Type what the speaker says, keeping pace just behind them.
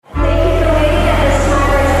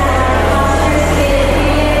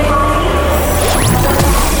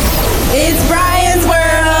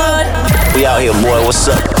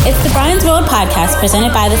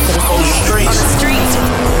Presented by the Citizens.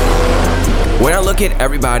 When I look at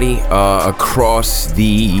everybody across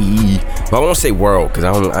I won't say world, because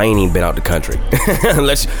I ain't even been out the country.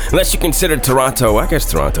 unless you consider Toronto. I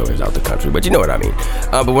guess Toronto is out the country, but you know what I mean.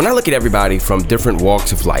 But when I look at everybody from different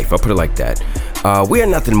walks of life, I'll put it like that. We are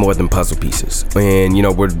nothing more than puzzle pieces. And,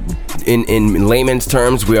 we're in layman's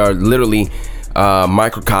terms, we are literally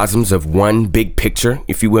microcosms of one big picture,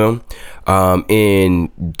 if you will.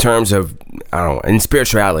 In terms of, in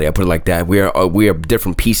spirituality, I put it like that. We are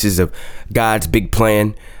different pieces of God's big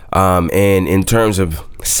plan. And in terms of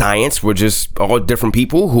science, we're just all different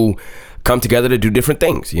people who come together to do different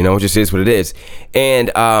things. It just is what it is. And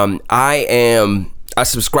I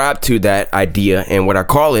subscribe to that idea, and what I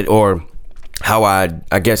call it, or how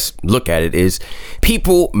I guess look at it, is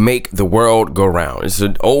people make the world go round. It's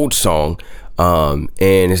an old song. And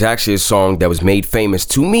it's actually a song that was made famous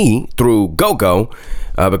to me through Go-Go,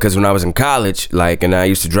 because when I was in college, and I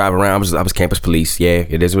used to drive around, I was campus police. Yeah,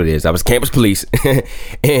 it is what it is. I was campus police.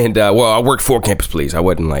 And, I worked for campus police. I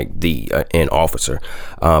wasn't an officer.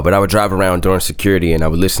 But I would drive around during security, and I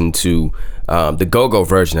would listen to the Go-Go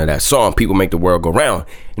version of that song, People Make the World Go Round.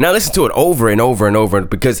 And I listened to it over and over and over,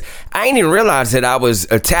 because I didn't even realize that I was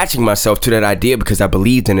attaching myself to that idea, because I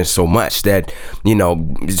believed in it so much that,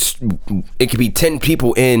 it could be 10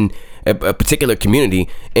 people in a particular community,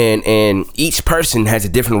 and each person has a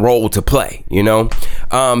different role to play,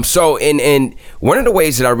 So in one of the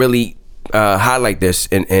ways that I really highlight this,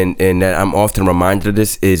 and that I'm often reminded of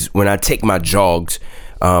this, is when I take my jogs.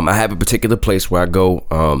 I have a particular place where I go.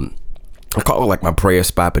 I call it my prayer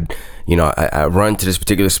spot, but I run to this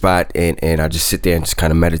particular spot, and I just sit there and just kind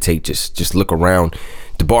of meditate, just look around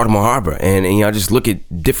the Baltimore Harbor, and I just look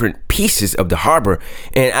at different pieces of the harbor.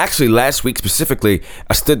 And actually, last week specifically,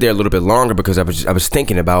 I stood there a little bit longer because I was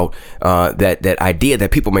thinking about that idea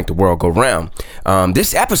that people make the world go round.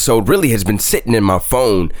 This episode really has been sitting in my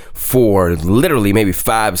phone for literally maybe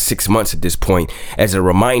 5-6 months at this point, as a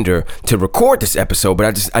reminder to record this episode,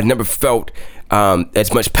 but I never felt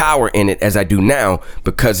as much power in it as I do now,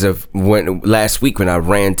 because of last week when I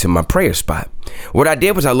ran to my prayer spot. What I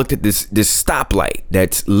did was I looked at this stoplight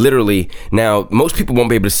that's literally, now most people won't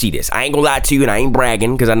be able to see this. I ain't gonna lie to you, and I ain't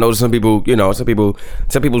bragging, because I know some people,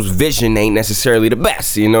 some people's vision ain't necessarily the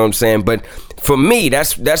best, you know what I'm saying? But for me,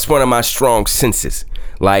 that's one of my strong senses.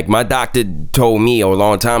 My doctor told me a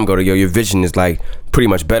long time ago, your vision is pretty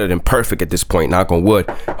much better than perfect at this point, knock on wood.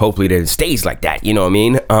 Hopefully that it stays like that, you know what I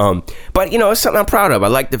mean? But it's something I'm proud of. I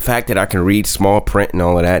like the fact that I can read small print and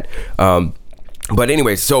all of that. But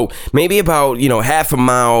anyway, so maybe about, half a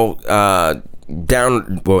mile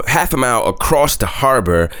half a mile across the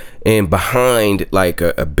harbor, and behind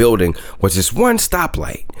a building was this one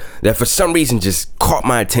stoplight that for some reason just caught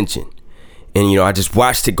my attention. And, I just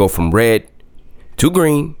watched it go from red to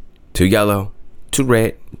green to yellow to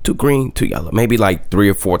red to green to yellow, maybe 3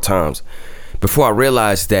 or 4 times, before I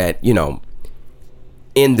realized that,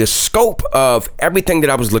 in the scope of everything that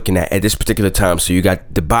I was looking at this particular time. So you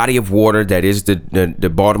got the body of water that is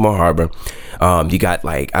the Baltimore Harbor. You got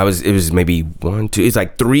it was maybe 1, 2, it's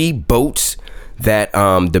 3 boats that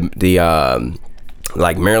the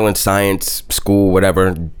Maryland Science School,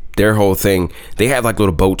 whatever, their whole thing, they have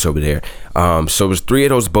little boats over there. So it was 3 of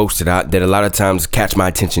those boats that a lot of times catch my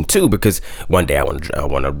attention too, because one day I want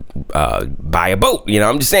to buy a boat.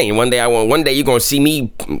 I'm just saying, one day you're gonna see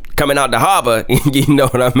me coming out the harbor. You know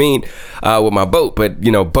what I mean, with my boat. But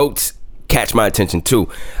boats catch my attention too.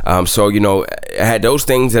 So I had those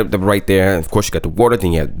things that were right there. Of course, you got the water.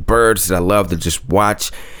 Then you have birds that I love to just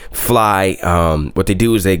watch fly. What they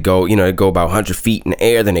do is they go about 100 feet in the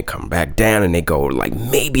air, then they come back down, and they go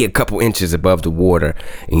maybe a couple inches above the water,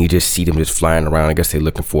 and you just see them just flying around. I guess they're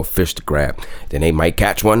looking for a fish to grab. Then they might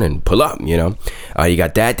catch one and pull up. You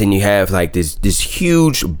got that. Then you have this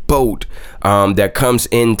huge boat that comes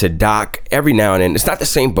into dock every now and then. It's not the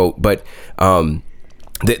same boat, but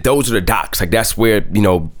those are the docks. That's where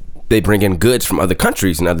they bring in goods from other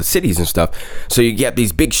countries and other cities and stuff. So you get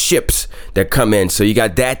these big ships that come in. So you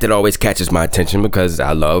got that always catches my attention, because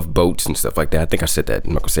I love boats and stuff like that. I think I said that.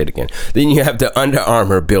 I'm not gonna say it again. Then you have the Under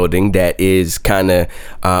Armour building that is kind of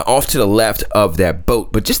off to the left of that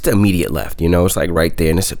boat, but just the immediate left. It's right there,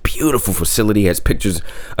 and it's a beautiful facility. It has pictures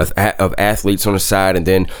of athletes on the side, and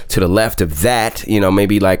then to the left of that,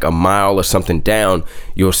 maybe a mile or something down,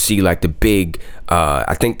 you'll see the big.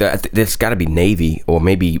 I think there's got to be Navy or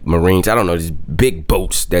maybe Marines. I don't know. These big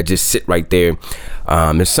boats that just sit right there.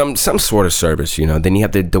 There's some sort of service, Then you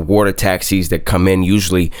have the water taxis that come in.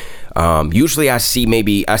 Usually I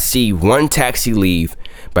see one taxi leave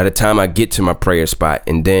by the time I get to my prayer spot,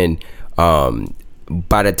 and then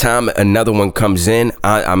by the time another one comes in,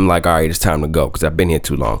 I'm like, all right, it's time to go because I've been here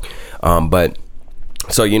too long. But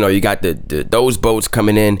so, you got those boats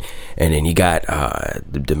coming in, and then you got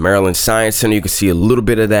the Maryland Science Center. You can see a little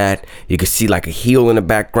bit of that. You can see like a hill in the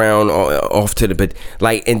background off to the, but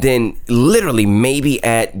like, and then literally maybe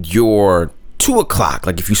at your 2 o'clock,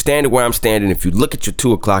 like if you stand where I'm standing, if you look at your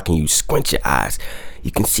 2 o'clock and you squint your eyes,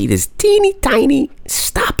 you can see this teeny tiny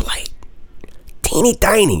stoplight. Teeny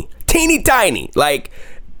tiny. Like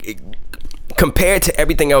compared to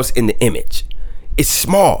everything else in the image. It's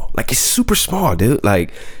small, like it's super small, dude.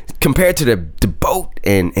 Like compared to the boat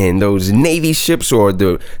and those Navy ships or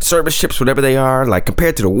the service ships, whatever they are, like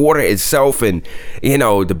compared to the water itself, and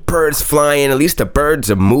the birds flying, at least the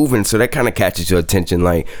birds are moving, so that kind of catches your attention.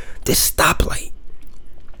 Like this stoplight,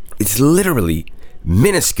 it's literally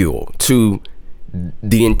minuscule to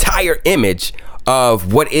the entire image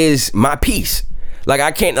of what is my piece. Like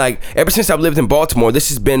I can't, like, ever since I've lived in Baltimore, this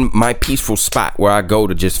has been my peaceful spot where I go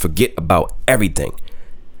to just forget about everything.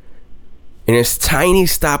 And this tiny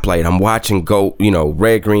stoplight I'm watching go,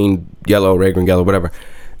 red, green, yellow, whatever.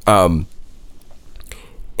 And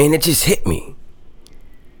it just hit me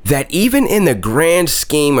that even in the grand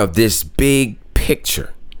scheme of this big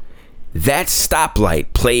picture, that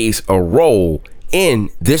stoplight plays a role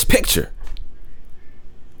in this picture.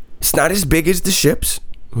 It's not as big as the ships,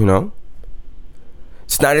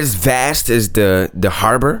 It's not as vast as the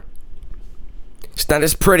harbor. It's not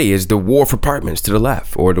as pretty as the Wharf Apartments to the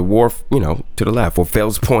left, or the Wharf, to the left, or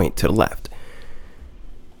Fells Point to the left.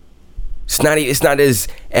 It's not as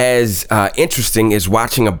interesting as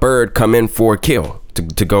watching a bird come in for a kill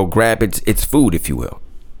to go grab its food, if you will.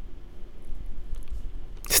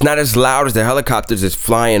 It's not as loud as the helicopters that's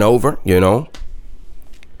flying over,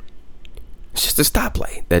 It's just a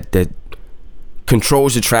stoplight that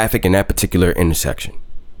controls the traffic in that particular intersection.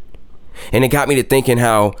 And it got me to thinking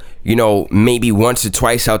how, maybe once or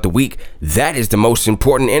twice out the week, that is the most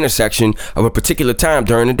important intersection of a particular time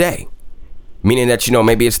during the day. Meaning that,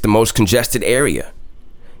 maybe it's the most congested area.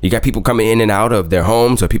 You got people coming in and out of their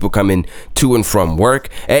homes, or people coming to and from work.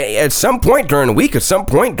 At some point during the week, or some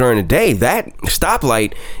point during the day, that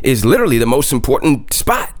stoplight is literally the most important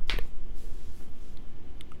spot.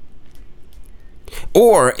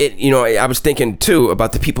 Or I was thinking too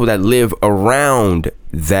about the people that live around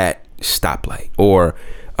that stoplight, or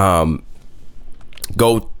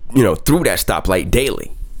go through that stoplight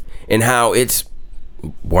daily, and how it's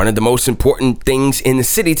one of the most important things in the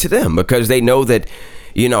city to them, because they know that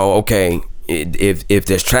okay, if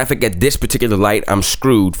there's traffic at this particular light, I'm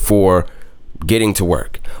screwed for getting to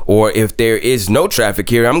work. Or if there is no traffic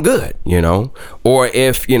here, I'm good, or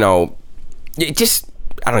if it just,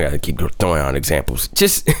 I don't gotta keep throwing out examples.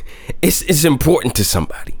 Just it's important to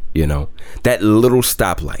somebody, that little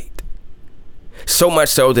stoplight. So much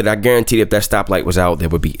so that I guarantee if that stoplight was out, there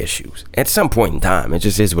would be issues at some point in time. It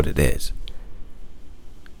just is what it is.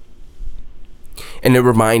 And it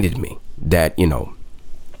reminded me that,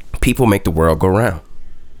 people make the world go round.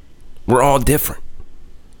 We're all different.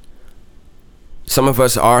 Some of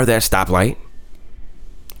us are that stoplight.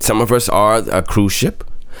 Some of us are a cruise ship.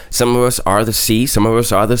 Some of us are the sea. Some of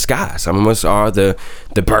us are the sky. Some of us are the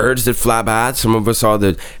birds that fly by. Some of us are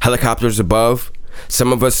the helicopters above.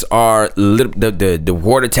 Some of us are the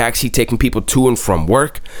water taxi taking people to and from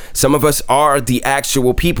work. Some of us are the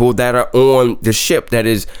actual people that are on the ship that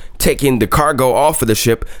is taking the cargo off of the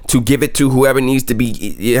ship to give it to whoever it needs to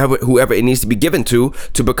be given to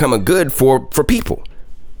become a good for people.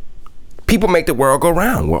 People make the world go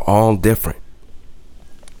round. We're all different.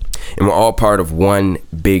 And we're all part of one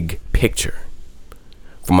big picture.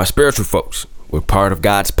 For my spiritual folks, we're part of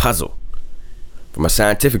God's puzzle. For my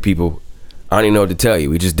scientific people, I don't even know what to tell you.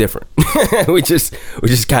 We just different. we just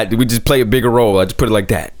play a bigger role. I just put it like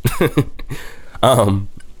that.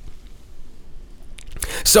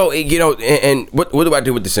 So, and what do I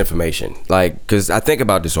do with this information? Like, because I think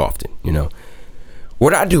about this often,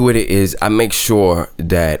 What I do with it is I make sure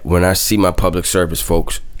that when I see my public service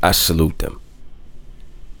folks, I salute them.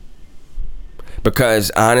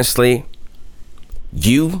 Because honestly,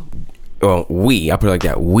 I put it like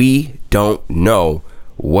that. We don't know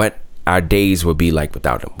what our days will be like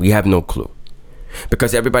without them. We have no clue,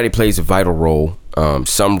 because everybody plays a vital role.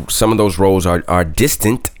 Some of those roles are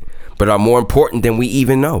distant, but are more important than we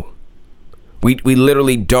even know. We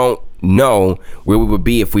literally don't know where we would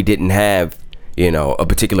be if we didn't have, a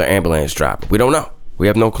particular ambulance driver. We don't know. We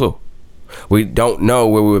have no clue. We don't know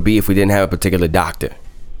where we would be if we didn't have a particular doctor.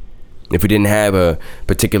 If we didn't have a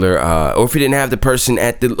particular, or if we didn't have the person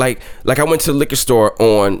at the, like I went to the liquor store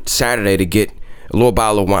on Saturday to get a little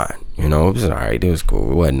bottle of wine. It was all right. It was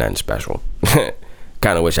cool. It wasn't nothing special.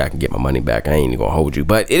 kind of wish I could get my money back. I ain't even gonna hold you,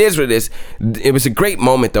 but it is what it is. It was a great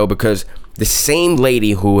moment though, because the same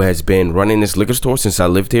lady who has been running this liquor store since I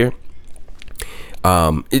lived here,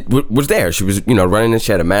 was there. She was, running it.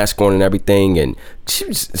 She had a mask on and everything, and she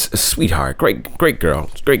was a sweetheart. Great girl.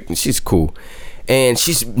 Great. She's cool, and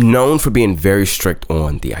she's known for being very strict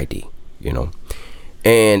on the ID.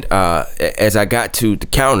 And as I got to the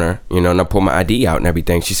counter, and I pulled my ID out and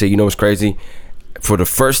everything, she said, "You know what's crazy? For the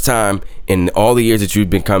first time in all the years that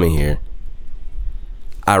you've been coming here,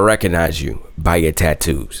 I recognize you by your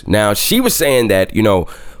tattoos." Now, she was saying that, now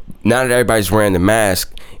that everybody's wearing the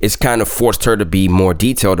mask, it's kind of forced her to be more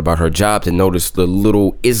detailed about her job, to notice the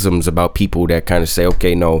little isms about people that kind of say,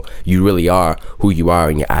 okay, no, you really are who you are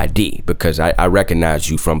in your ID, because I recognize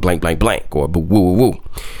you from blank, blank, blank, or woo, woo, woo.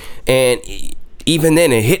 And even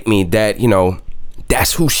then it hit me that,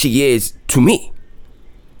 that's who she is to me.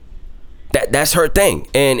 That's her thing,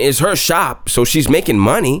 and it's her shop, so she's making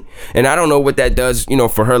money, and I don't know what that does,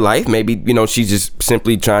 for her life. Maybe, she's just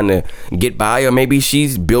simply trying to get by, or maybe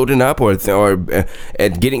she's building up or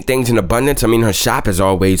getting things in abundance. I mean, her shop is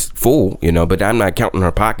always full, but I'm not counting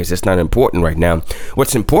her pockets. That's not important right now.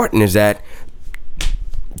 What's important is that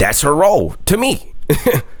that's her role to me.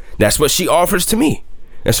 That's what she offers to me.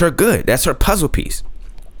 That's her good. That's her puzzle piece.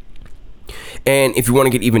 And if you want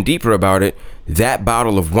to get even deeper about it, that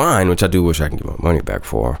bottle of wine, which I do wish I can get my money back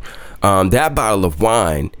for, that bottle of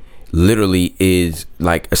wine literally is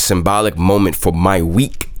like a symbolic moment for my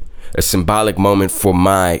week, a symbolic moment for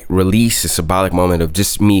my release, a symbolic moment of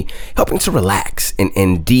just me helping to relax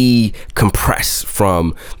and decompress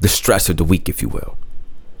from the stress of the week, if you will.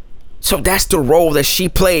 So that's the role that she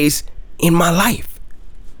plays in my life.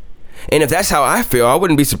 And if that's how I feel, I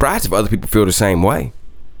wouldn't be surprised if other people feel the same way.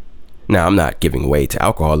 Now, I'm not giving way to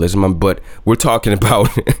alcoholism, but we're talking about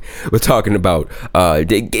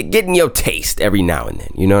getting your taste every now and then.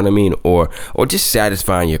 You know what I mean? Or just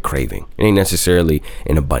satisfying your craving. It ain't necessarily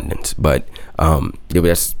in abundance, but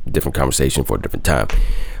that's a different conversation for a different time.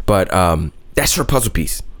 But that's her puzzle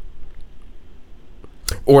piece.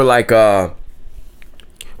 Or like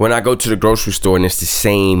when I go to the grocery store and it's the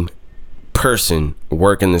same person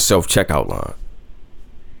working the self-checkout line.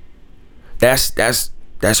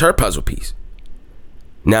 That's her puzzle piece.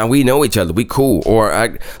 Now we know each other. We cool. Or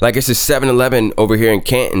it's a 7-Eleven over here in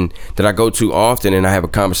Canton that I go to often, and I have a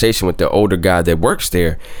conversation with the older guy that works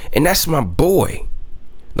there, and that's my boy.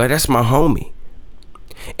 Like, that's my homie.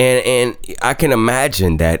 And I can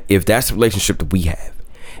imagine that if that's the relationship that we have,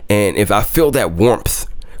 and if I feel that warmth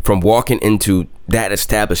from walking into that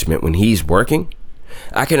establishment when he's working,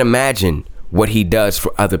 I can imagine what he does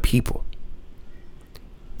for other people.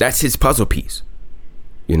 That's his puzzle piece.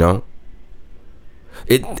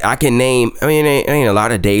 I can name, it ain't a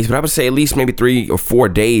lot of days, but I would say at least maybe 3 or 4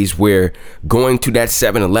 days where going to that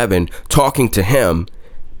 7-Eleven, talking to him,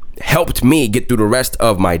 helped me get through the rest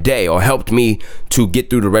of my day, or helped me to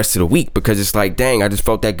get through the rest of the week, because it's like, dang, I just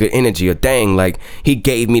felt that good energy, or dang, like he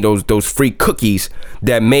gave me those free cookies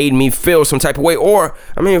that made me feel some type of way. Or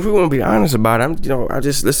if we want to be honest about it,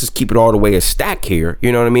 let's just keep it all the way a stack here.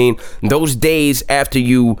 You know what I mean? Those days after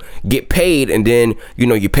you get paid, and then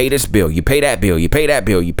you pay this bill, you pay that bill, you pay that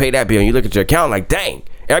bill, you pay that bill, and you look at your account like, dang,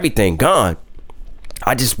 everything gone.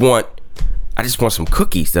 I just want some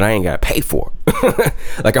cookies that I ain't gotta pay for.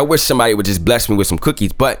 Like, I wish somebody would just bless me with some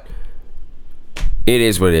cookies, but it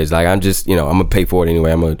is what it is. Like, I'm just, I'm gonna pay for it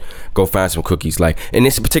anyway. I'm gonna go find some cookies. Like, and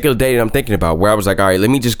it's a particular day that I'm thinking about where I was like, all right, let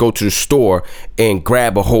me just go to the store and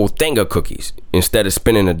grab a whole thing of cookies instead of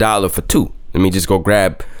spending $1 for 2. Let me just go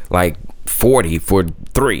grab like 40 for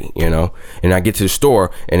 3, and I get to the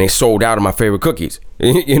store and they sold out of my favorite cookies.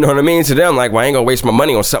 You know what I mean? So then I'm like, well, I ain't gonna waste my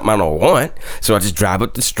money on something I don't want. So I just drive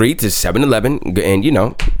up the street to 7-Eleven and,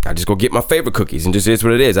 I just go get my favorite cookies, and just is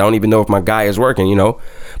what it is. I don't even know if my guy is working,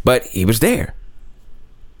 but he was there.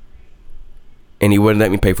 And he wouldn't let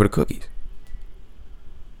me pay for the cookies.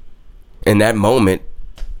 And that moment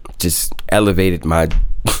just elevated my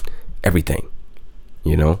everything,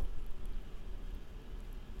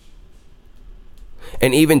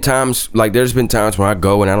 And even times, like, there's been times where I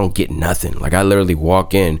go and I don't get nothing. Like, I literally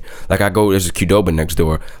walk in. Like, there's a Qdoba next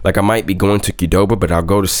door. Like, I might be going to Qdoba, but I'll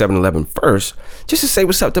go to 7-Eleven first just to say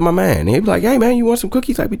what's up to my man. And he'd be like, hey, man, you want some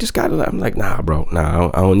cookies? Like, we just got it. I'm like, nah, bro. Nah,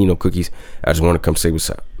 I don't need no cookies. I just want to come say what's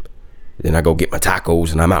up. Then I go get my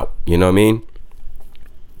tacos and I'm out. You know what I mean?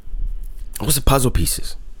 What's the puzzle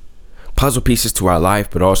pieces? Puzzle pieces to our life,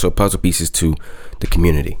 but also puzzle pieces to the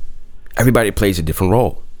community. Everybody plays a different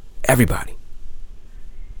role. Everybody.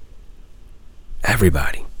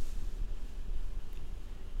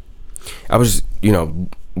 I was,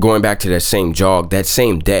 going back to that same jog that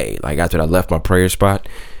same day, like after I left my prayer spot,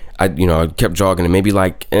 I kept jogging, and maybe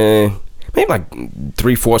like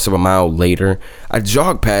 3/4 of a mile later, I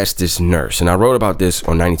jogged past this nurse, and I wrote about this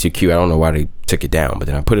on 92Q. I don't know why they took it down, but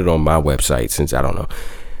then I put it on my website since I don't know,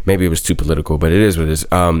 maybe it was too political, but it is what it is.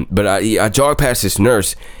 But I jogged past this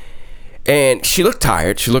nurse, and she looked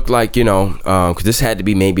tired. She looked like, because this had to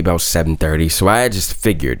be maybe about 7:30. So I had just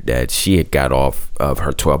figured that she had got off of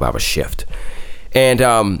her 12-hour shift. And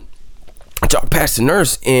I jogged past the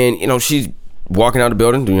nurse, and, she's walking out of the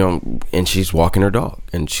building, and she's walking her dog.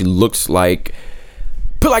 And she looks like,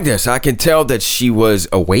 put it like this, I can tell that she was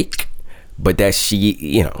awake, but that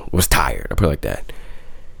she, was tired. I put it like that.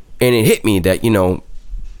 And it hit me that,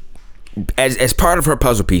 as part of her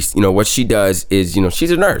puzzle piece, what she does is,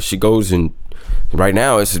 she's a nurse. She goes, and right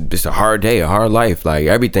now it's a hard day, a hard life. Like,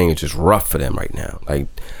 everything is just rough for them right now. Like,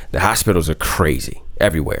 the hospitals are crazy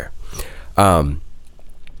everywhere.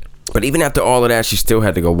 But even after all of that, she still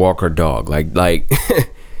had to go walk her dog. Like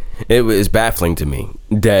it was baffling to me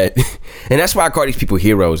that, and that's why I call these people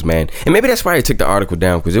heroes, man. And maybe that's why I took the article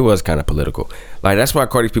down, because it was kind of political. Like, that's why I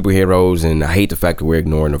call these people heroes, and I hate the fact that we're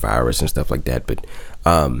ignoring the virus and stuff like that. But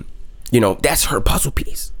that's her puzzle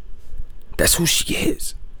piece. That's who she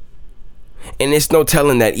is. And it's no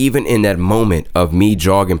telling that even in that moment of me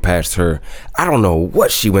jogging past her, I don't know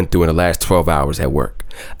what she went through in the last 12 hours at work.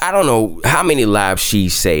 I don't know how many lives she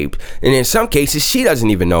saved. And in some cases, she doesn't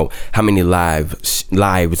even know how many lives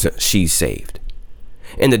she saved.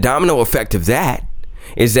 And the domino effect of that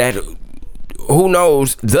is that who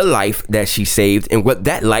knows the life that she saved and what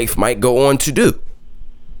that life might go on to do.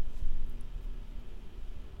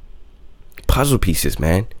 Puzzle pieces,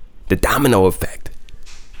 man. The domino effect.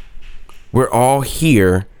 We're all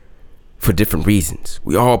here for different reasons.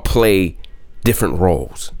 We all play different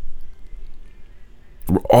roles.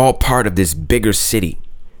 We're all part of this bigger city.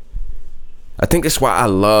 I think that's why I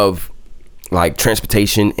love like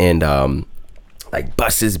transportation and like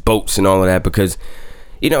buses, boats, and all of that, because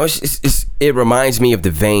it reminds me of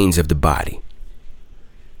the veins of the body.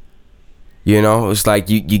 It's like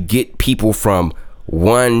you get people from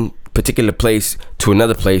one particular place to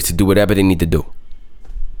another place to do whatever they need to do.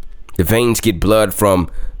 The veins get blood from,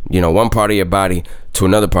 one part of your body to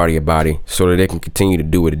another part of your body so that they can continue to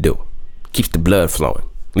do what it do. Keeps the blood flowing.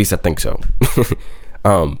 At least I think so.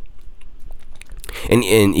 And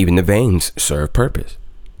even the veins serve purpose.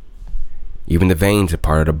 Even the veins are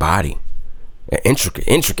part of the body. An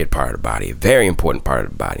intricate part of the body. A very important part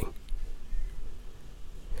of the body.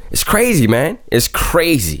 It's crazy, man. It's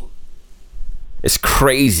crazy. It's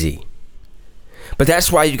crazy. But that's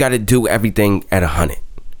why you got to do everything at 100.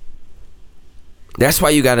 That's why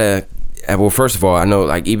you gotta. Well, first of all, I know,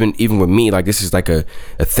 like, even with me, like, this is like a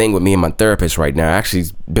thing with me and my therapist right now. Actually,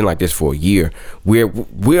 it's been like this for a year.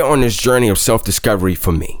 We're on this journey of self-discovery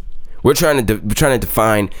for me. We're trying to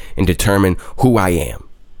define and determine who I am.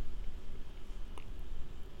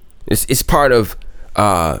 It's part of.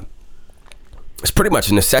 It's pretty much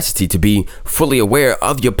a necessity to be fully aware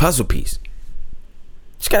of your puzzle piece.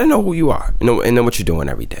 You just gotta know who you are, and know what you're doing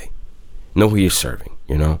every day. Know who you're serving.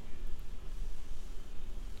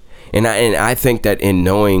 And I think that in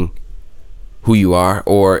knowing who you are,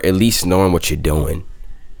 or at least knowing what you're doing,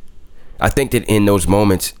 I think that in those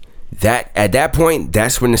moments, that at that point,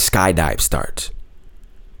 that's when the skydive starts.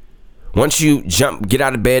 Once you get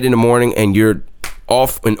out of bed in the morning and you're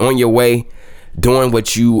off and on your way doing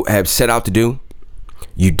what you have set out to do,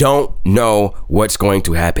 you don't know what's going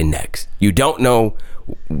to happen next. You don't know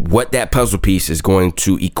what that puzzle piece is going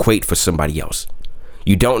to equate for somebody else.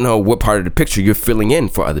 You don't know what part of the picture you're filling in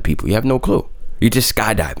for other people. You have no clue. You're just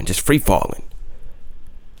skydiving, just free falling.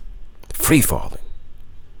 Free falling.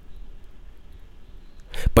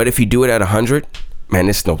 But if you do it at 100, man,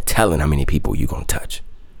 there's no telling how many people you're going to touch.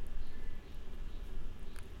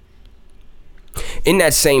 In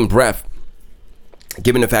that same breath,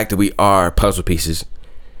 given the fact that we are puzzle pieces,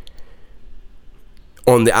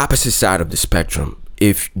 on the opposite side of the spectrum,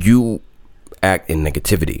 if you act in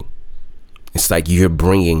negativity, it's like you're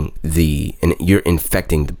you're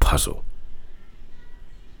infecting the puzzle.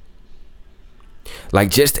 Like,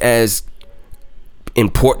 just as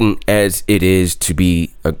important as it is to be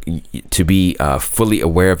fully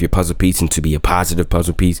aware of your puzzle piece and to be a positive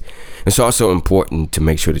puzzle piece, it's also important to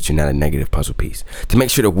make sure that you're not a negative puzzle piece. To make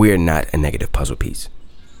sure that we're not a negative puzzle piece,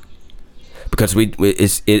 because it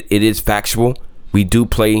is factual. We do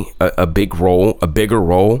play a bigger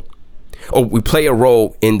role. Or we play a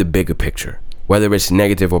role in the bigger picture, whether it's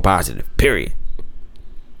negative or positive, period.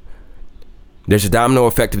 There's a domino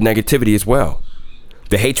effect of negativity as well.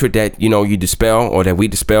 the hatred that, you dispel, or that we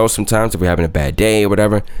dispel sometimes if we're having a bad day or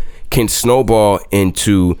whatever, can snowball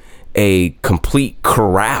into a complete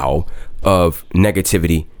corral of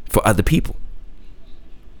negativity for other people.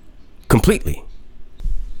 Completely.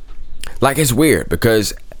 Like, it's weird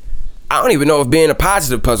because I don't even know if being a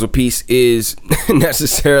positive puzzle piece is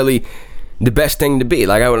necessarily the best thing to be.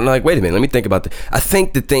 Like, wait a minute, let me think about that. I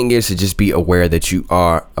think the thing is to just be aware that you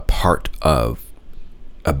are a part of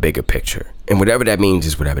a bigger picture. And whatever that means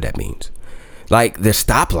is whatever that means. Like, the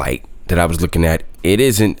stoplight that I was looking at, it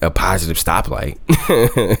isn't a positive stoplight.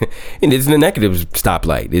 It isn't a negative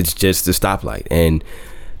stoplight. It's just a stoplight. And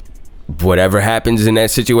whatever happens in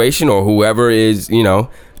that situation, or whoever is,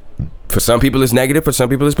 for some people it's negative, for some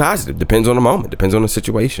people it's positive. Depends on the moment, depends on the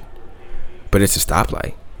situation. But it's a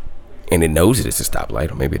stoplight. And it knows it is a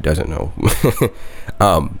stoplight, or maybe it doesn't know.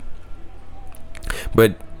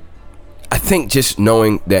 But I think just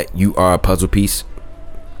knowing that you are a puzzle piece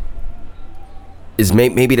is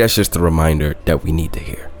maybe that's just a reminder that we need to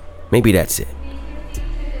hear. Maybe that's it.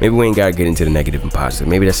 Maybe we ain't got to get into the negative and positive.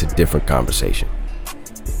 Maybe that's a different conversation.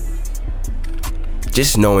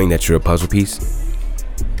 Just knowing that you're a puzzle piece,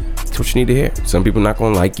 that's what you need to hear. Some people not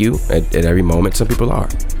going to like you at every moment. Some people are.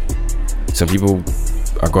 Some people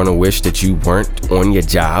are going to wish that you weren't on your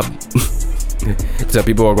job. Some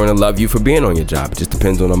people are going to love you for being on your job. It just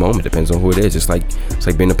depends on the moment. Depends on who it is. It's like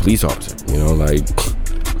being a police officer.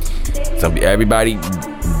 Everybody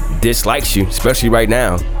dislikes you, especially right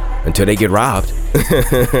now, until they get robbed.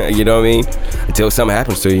 You know what I mean? Until something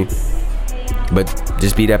happens to you. But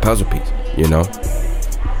just be that puzzle piece.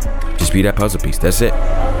 Just be that puzzle piece. That's it.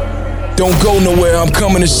 Don't go nowhere, I'm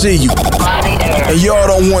coming to see you. And y'all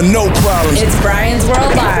don't want no problems. It's Brian's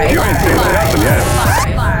World Live. You ain't seen nothing yet.